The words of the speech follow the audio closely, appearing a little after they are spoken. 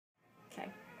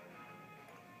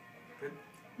Good?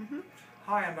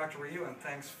 Hi, I'm Dr. Riou, and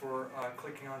thanks for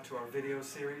clicking onto our video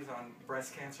series on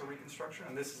breast cancer reconstruction.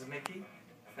 And this is Mickey.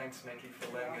 Thanks, Mickey,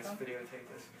 for letting us videotape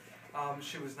this.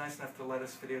 She was nice enough to let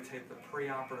us videotape the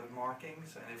preoperative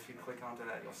markings, and if you click onto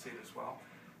that, you'll see it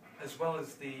as well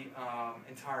as the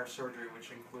entire surgery,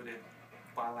 which included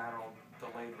bilateral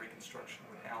delayed reconstruction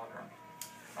with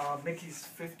alloderm. Mickey's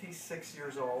 56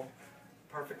 years old,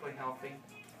 perfectly healthy,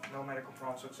 no medical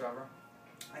problems whatsoever,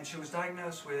 and she was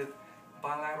diagnosed with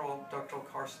bilateral ductal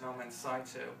carcinoma in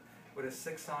situ with a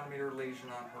 6 centimeter lesion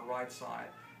on her right side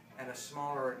and a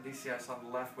smaller DCIS on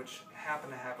the left, which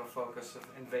happened to have a focus of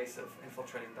invasive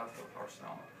infiltrating ductal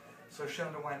carcinoma. So she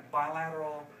underwent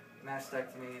bilateral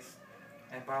mastectomies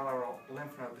and bilateral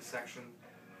lymph node dissection,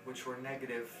 which were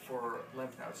negative for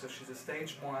lymph nodes. So she's a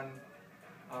stage 1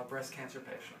 breast cancer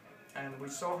patient. And we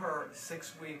saw her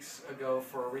 6 weeks ago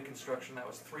for a reconstruction that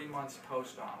was 3 months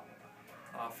post-op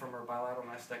from her bilateral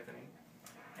mastectomy.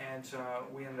 And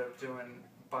we ended up doing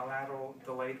bilateral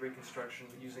delayed reconstruction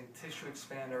using tissue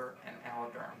expander and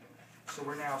alloderm. So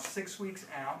we're now 6 weeks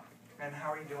out. And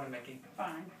how are you doing, Mickey?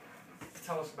 Fine.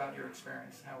 Tell us about your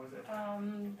experience. How was it?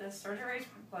 The surgery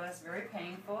was very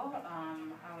painful.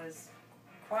 I was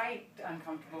quite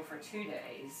uncomfortable for 2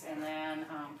 days, and then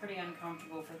pretty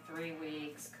uncomfortable for 3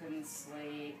 weeks. Couldn't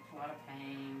sleep, a lot of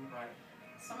pain. Right.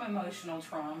 Some emotional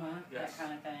trauma, Yes. that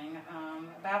kind of thing.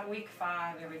 About week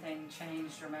 5, everything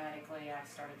changed dramatically. I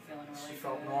started feeling really good. She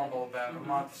felt normal about a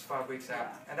month, 5 weeks out.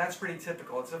 Yeah. And that's pretty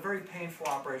typical. It's a very painful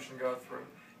operation to go through.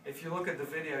 If you look at the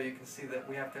video, you can see that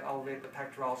we have to elevate the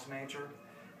pectoralis major,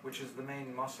 which is the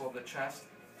main muscle of the chest.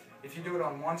 If you do it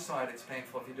on one side, it's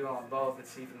painful. If you do it on both,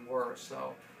 it's even worse.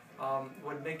 So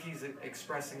what Mickey's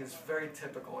expressing is very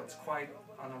typical. It's quite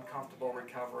an uncomfortable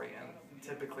recovery, and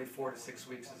typically 4 to 6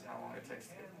 weeks is how long it takes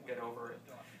to get over it.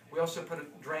 We also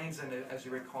put drains in it, as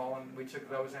you recall, and we took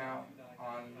those out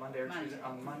on Monday or Tuesday.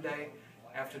 On Monday,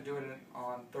 after doing it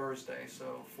on Thursday,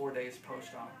 so 4 days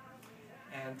post-op.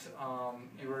 And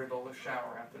you were able to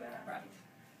shower after that. Right.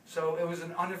 So it was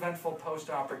an uneventful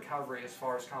post-op recovery as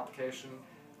far as complication,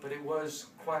 but it was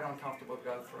quite uncomfortable to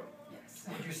go through. Yes.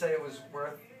 Would you say it was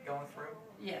worth going through?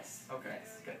 Yes. Okay.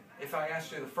 Yes. Good. If I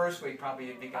asked you the first week, probably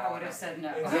you'd be going. I would have said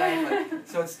no. Exactly.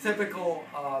 So it's typical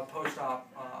post-op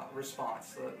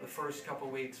response. The first couple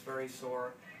of weeks very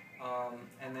sore,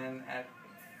 and then at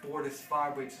 4 to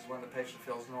 5 weeks is when the patient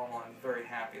feels normal and very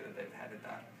happy that they've had it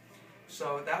done.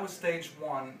 So that was stage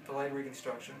 1, delayed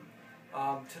reconstruction.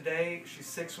 Today she's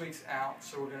 6 weeks out,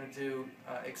 so we're going to do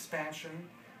expansion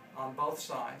on both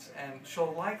sides, and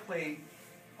she'll likely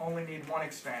only need 1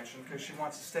 expansion because she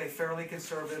wants to stay fairly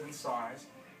conservative in size,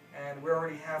 and we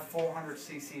already have 400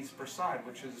 cc's per side,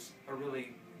 which is a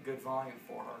really good volume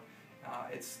for her.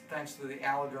 It's thanks to the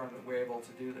alloderm that we're able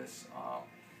to do this.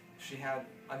 She had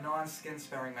a non-skin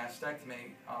sparing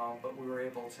mastectomy, but we were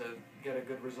able to get a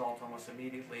good result almost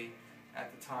immediately at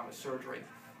the time of surgery.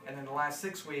 And in the last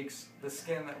 6 weeks, the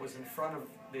skin that was in front of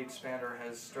the expander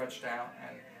has stretched out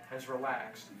and has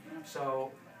relaxed.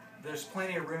 So there's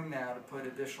plenty of room now to put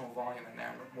additional volume in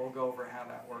there. We'll go over how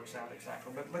that works out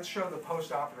exactly. But let's show the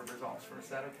post-operative results first. Is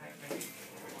that okay, Mickey?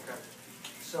 Okay.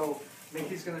 So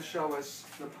Mickey's going to show us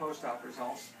the post-op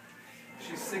results.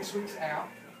 She's 6 weeks out,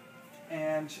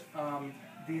 and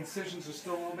the incisions are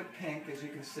still a little bit pink, as you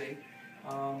can see.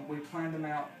 We planned them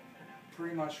out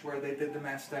pretty much where they did the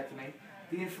mastectomy.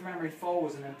 The inframammary fold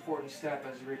was an important step,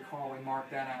 as you recall. We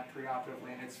marked that out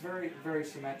preoperatively, and it's very, very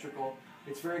symmetrical.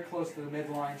 It's very close to the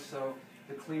midline, so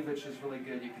the cleavage is really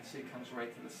good. You can see it comes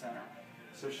right to the center.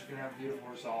 So she can have a beautiful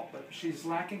result. But she's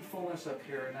lacking fullness up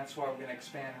here, and that's why we're going to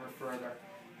expand her further.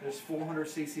 There's 400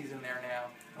 cc's in there now,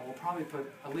 and we'll probably put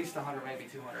at least 100, maybe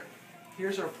 200.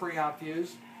 Here's our pre-op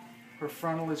views. Her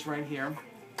frontal is right here,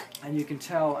 and you can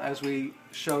tell, as we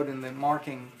showed in the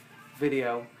marking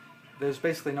video, there's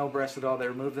basically no breast at all. They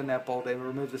removed the nipple, they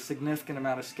removed a significant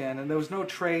amount of skin, and there was no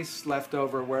trace left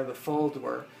over where the folds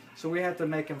were. So we had to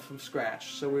make them from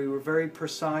scratch. So we were very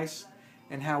precise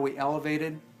in how we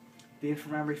elevated the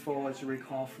inframammary fold, as you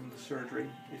recall from the surgery.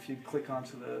 If you click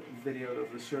onto the video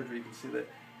of the surgery, you can see that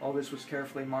all this was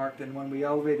carefully marked. And when we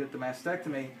elevated the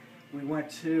mastectomy, we went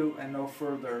to and no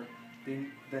further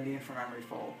than the inframammary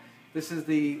fold. This is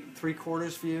the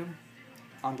 3/4 view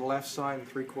on the left side and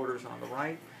 3/4 on the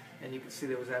right. And you can see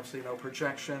there was absolutely no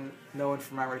projection, no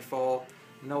inframammary fold,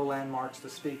 no landmarks to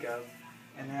speak of.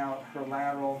 And now her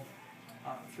lateral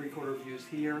 3/4 views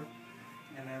here,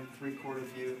 and then 3/4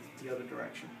 view the other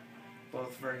direction.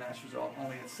 Both very nice result,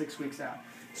 only at 6 weeks out.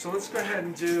 So let's go ahead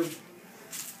and do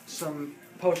some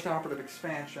post-operative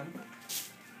expansion.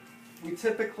 We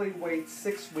typically wait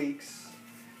 6 weeks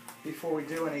before we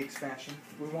do any expansion.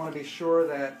 We want to be sure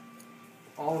that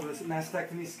all of this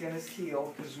mastectomy skin is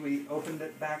healed because we opened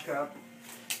it back up.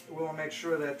 We want to make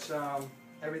sure that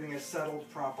everything is settled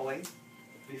properly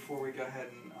before we go ahead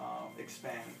and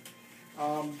expand.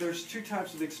 There's two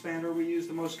types of expander we use.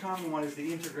 The most common one is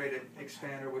the integrated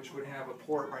expander, which would have a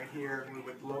port right here, and we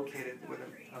would locate it with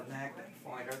a magnet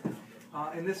finder.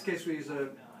 In this case, we use a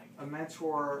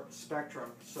Mentor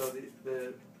Spectrum, so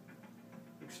the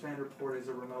expander port is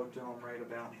a remote dome right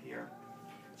about here.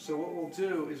 So what we'll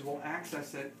do is we'll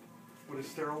access it with a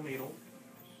sterile needle,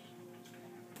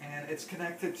 and it's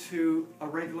connected to a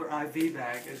regular IV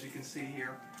bag, as you can see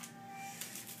here.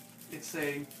 It's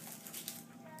a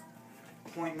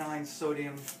 0.9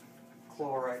 sodium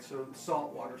chloride, so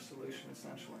saltwater solution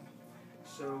essentially.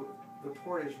 So the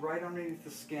port is right underneath the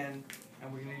skin,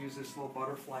 and we're going to use this little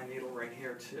butterfly needle right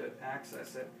here to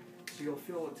access it. So you'll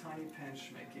feel a tiny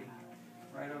pinch, Mickey,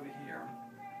 right over here.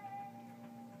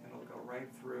 It'll go right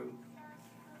through,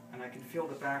 and I can feel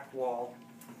the back wall,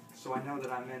 so I know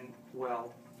that I'm in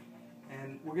well.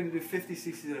 And we're going to do 50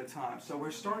 cc's at a time. So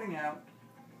we're starting out,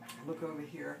 look over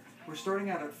here, we're starting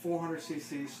out at 400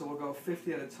 cc's, so we'll go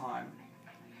 50 at a time.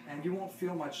 And you won't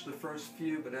feel much the first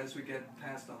few, but as we get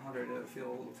past 100, it'll feel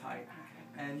a little tight.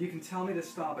 And you can tell me to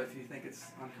stop if you think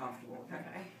it's uncomfortable,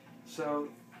 okay? So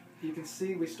you can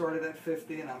see we started at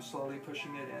 50, and I'm slowly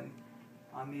pushing it in.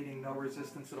 I'm meeting no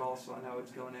resistance at all, so I know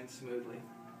it's going in smoothly.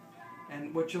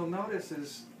 And what you'll notice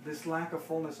is this lack of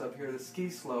fullness up here, the ski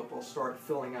slope will start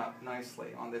filling up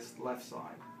nicely on this left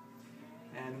side.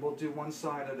 And we'll do one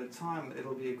side at a time.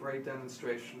 It'll be a great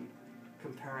demonstration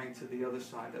comparing to the other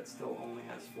side that still only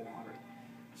has 400.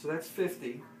 So that's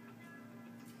 50.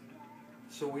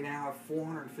 So we now have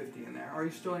 450 in there. Are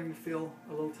you starting to feel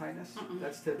a little tightness?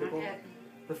 That's typical.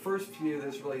 The first few,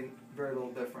 there's really very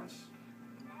little difference.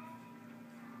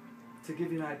 To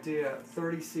give you an idea,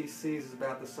 30 cc's is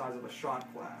about the size of a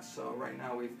shot glass. So right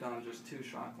now we've done just 2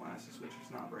 shot glasses, which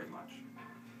is not very much.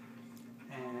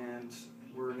 And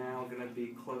we're now going to be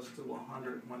close to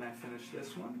 100 when I finish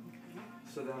this one.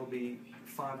 So that'll be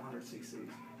 500 cc's.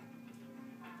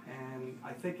 And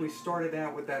I think we started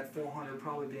out with that 400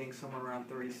 probably being somewhere around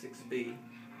 36B.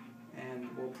 And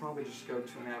we'll probably just go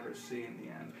to an average C in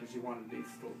the end because you want to be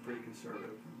still pretty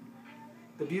conservative.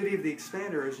 The beauty of the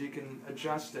expander is you can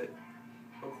adjust it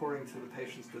according to the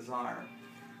patient's desire.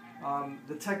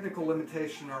 The technical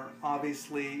limitation are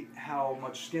obviously how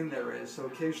much skin there is, so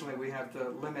occasionally we have to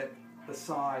limit the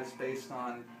size based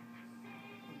on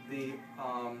the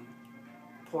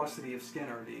paucity of skin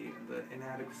or the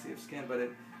inadequacy of skin,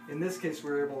 but in this case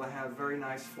we're able to have very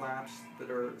nice flaps that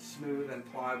are smooth and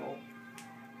pliable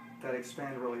that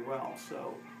expand really well,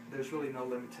 so there's really no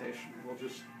limitation. We'll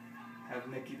just have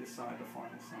Mickey decide the final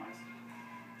size.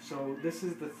 So this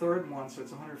is the third one, so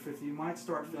it's 150. You might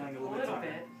start feeling a little bit tighter.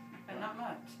 bit, but not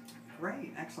much.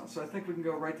 Great, excellent. So I think we can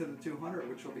go right to the 200,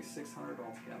 which will be 600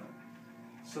 altogether.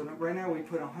 So right now we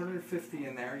put 150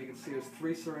 in there. You can see there's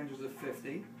 3 syringes of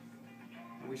 50.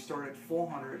 And we start at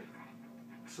 400,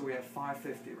 so we have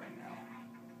 550 right now.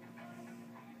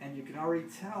 And you can already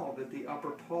tell that the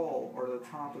upper pole, or the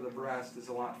top of the breast, is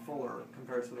a lot fuller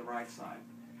compared to the right side.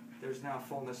 There's now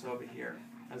fullness over here,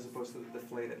 as opposed to the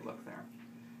deflated look there.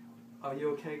 Are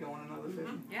you okay going another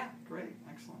 50? Yeah. Great,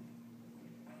 excellent.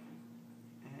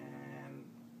 And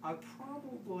I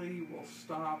probably will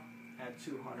stop at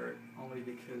 200, only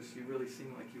because you really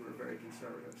seem like you were very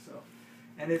conservative. So,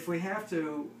 and if we have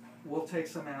to, we'll take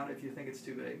some out if you think it's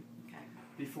too big,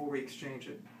 before we exchange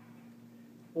it.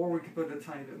 Or we could put a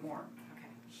tiny bit more.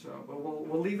 So, but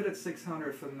we'll leave it at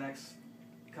 600 for the next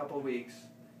couple of weeks,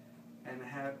 and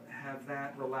have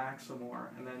that relax some more,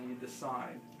 and then you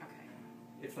decide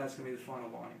if that's going to be the final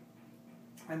volume.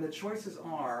 And the choices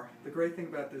are, the great thing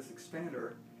about this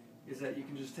expander is that you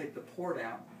can just take the port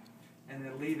out and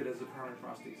then leave it as a permanent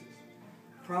prosthesis.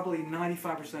 Probably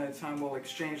 95% of the time we'll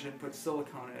exchange it and put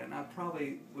silicone in it, and I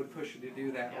probably would push you to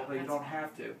do that, although you don't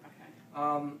have to.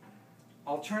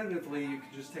 Alternatively, you can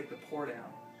just take the port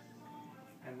out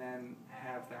and then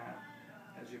have that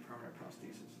as your permanent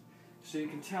prosthesis. So you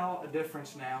can tell a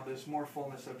difference now. There's more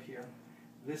fullness up here.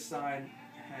 This side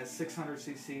has 600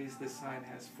 cc's, this side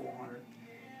has 400.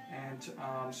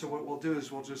 And so what we'll do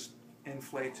is we'll just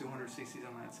inflate 200 cc's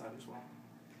on that side as well.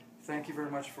 Thank you very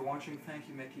much for watching. Thank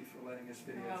you, Mickey, for letting us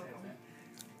videotape it.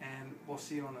 And we'll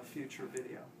see you on a future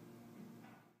video.